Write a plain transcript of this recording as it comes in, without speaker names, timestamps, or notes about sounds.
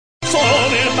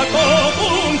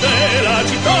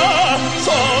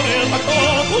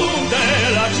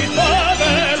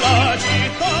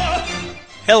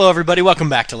Hello everybody, welcome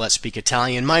back to Let's Speak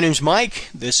Italian. My name's Mike.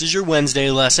 This is your Wednesday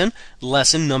lesson,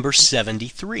 lesson number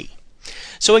 73.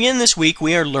 So again this week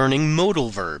we are learning modal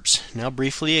verbs. Now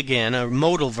briefly again, a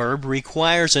modal verb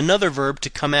requires another verb to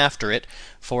come after it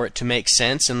for it to make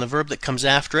sense, and the verb that comes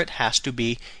after it has to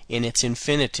be in its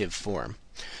infinitive form.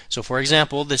 So for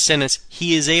example, the sentence,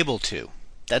 he is able to.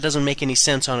 That doesn't make any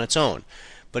sense on its own.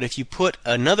 But if you put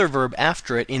another verb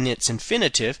after it in its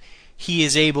infinitive, he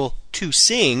is able to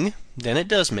sing, then it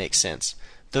does make sense.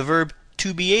 The verb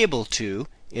to be able to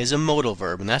is a modal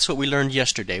verb, and that's what we learned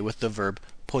yesterday with the verb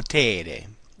portare.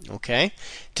 Okay?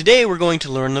 Today we're going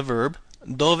to learn the verb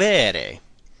dovere.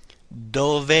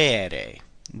 Dovere.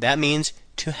 That means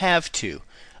to have to.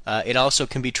 It also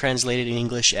can be translated in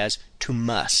English as to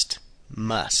must.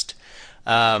 Must.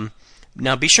 Now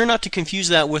be sure not to confuse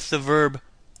that with the verb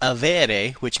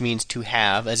avere, which means to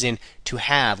have, as in to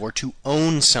have or to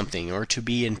own something or to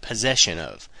be in possession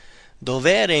of.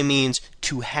 Dovere means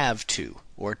to have to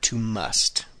or to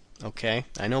must. Okay?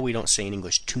 I know we don't say in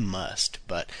English to must,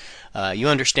 but you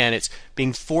understand it's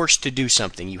being forced to do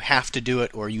something. You have to do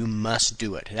it or you must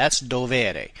do it. That's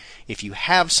dovere. If you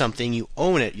have something, you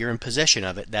own it, you're in possession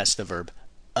of it, that's the verb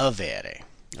avere.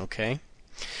 Okay?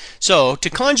 So, to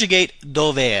conjugate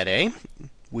dovere,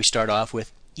 we start off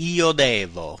with io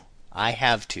devo, I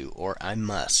have to, or I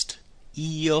must.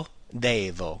 Io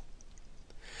devo.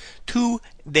 Tu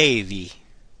devi,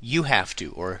 you have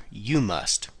to, or you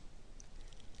must.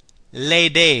 Lei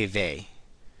deve,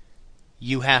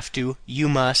 you have to, you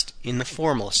must, in the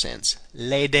formal sense.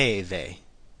 Lei deve.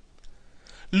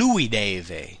 Lui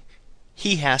deve,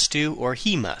 he has to, or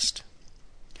he must.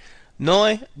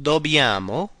 Noi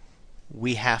dobbiamo,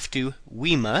 we have to,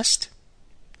 we must.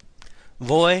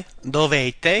 Voi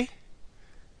dovete,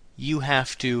 you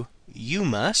have to, you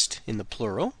must, in the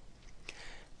plural.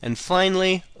 And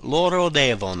finally, loro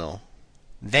devono,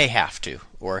 they have to,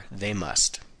 or they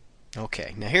must.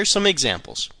 Okay, now here's some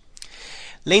examples.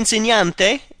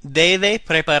 L'insegnante deve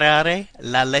preparare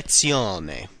la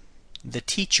lezione. The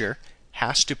teacher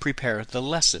has to prepare the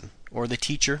lesson, or the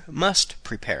teacher must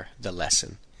prepare the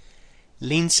lesson.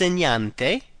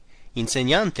 L'insegnante,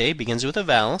 insegnante begins with a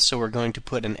vowel, so we're going to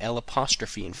put an L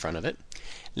apostrophe in front of it.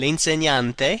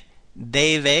 L'insegnante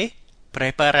deve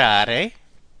preparare,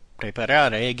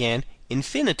 preparare again,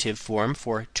 infinitive form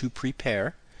for to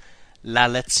prepare, la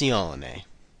lezione.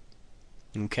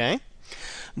 Okay?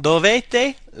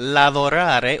 Dovete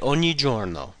lavorare ogni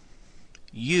giorno.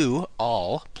 You,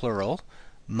 all, plural,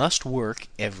 must work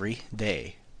every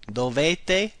day.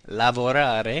 Dovete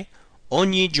lavorare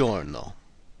ogni giorno.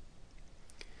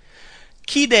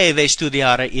 Chi deve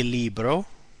studiare il libro?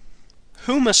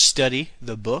 Who must study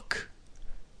the book?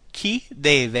 Chi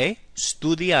deve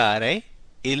studiare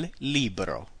il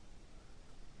libro?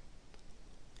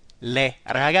 Le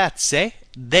ragazze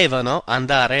devono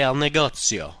andare al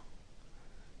negozio.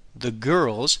 The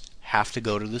girls have to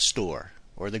go to the store,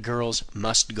 or the girls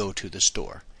must go to the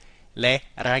store. Le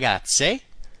ragazze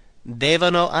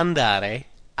devono andare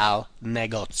al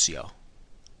negozio.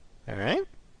 All right?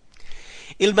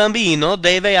 Il bambino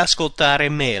deve ascoltare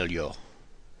meglio.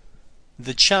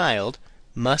 The child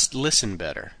must listen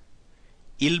better.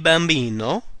 Il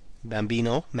bambino,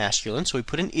 bambino, masculine, so we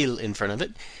put an il in front of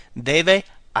it, deve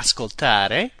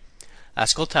ascoltare.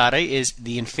 Ascoltare is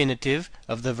the infinitive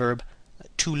of the verb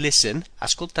to listen,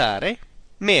 ascoltare,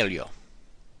 meglio.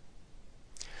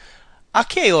 A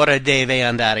che ora deve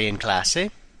andare in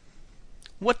classe?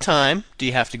 What time do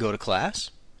you have to go to class?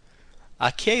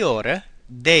 A che ora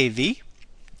devi?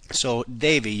 So,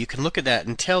 devi, you can look at that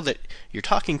and tell that you're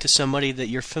talking to somebody that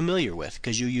you're familiar with,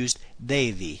 because you used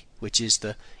devi, which is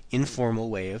the informal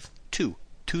way of to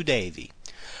devi.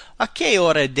 A che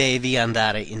ora devi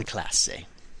andare in classe?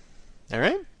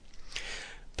 Alright?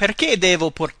 Perché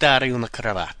devo portare una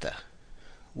cravatta?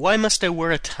 Why must I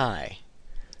wear a tie?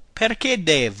 Perché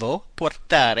devo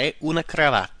portare una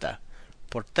cravatta?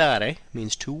 Portare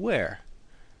means to wear.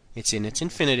 It's in its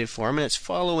infinitive form, and it's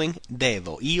following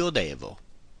devo, io devo.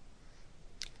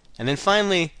 And then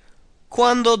finally,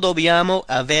 quando dobbiamo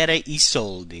avere I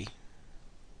soldi?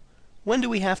 When do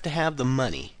we have to have the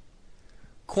money?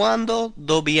 Quando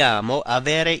dobbiamo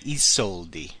avere I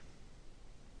soldi?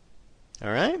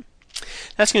 Alright?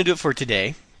 That's going to do it for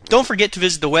today. Don't forget to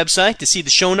visit the website to see the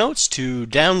show notes, to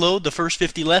download the first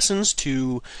 50 lessons,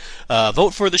 to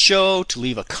vote for the show, to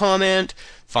leave a comment,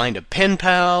 find a pen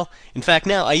pal. In fact,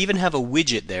 now I even have a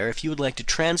widget there if you would like to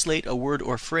translate a word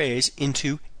or phrase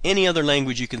into any other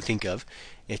language you can think of.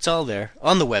 It's all there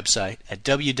on the website at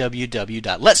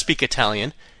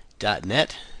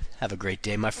www.letspeakitalian.net. Have a great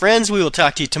day, my friends. We will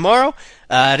talk to you tomorrow.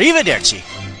 Arrivederci.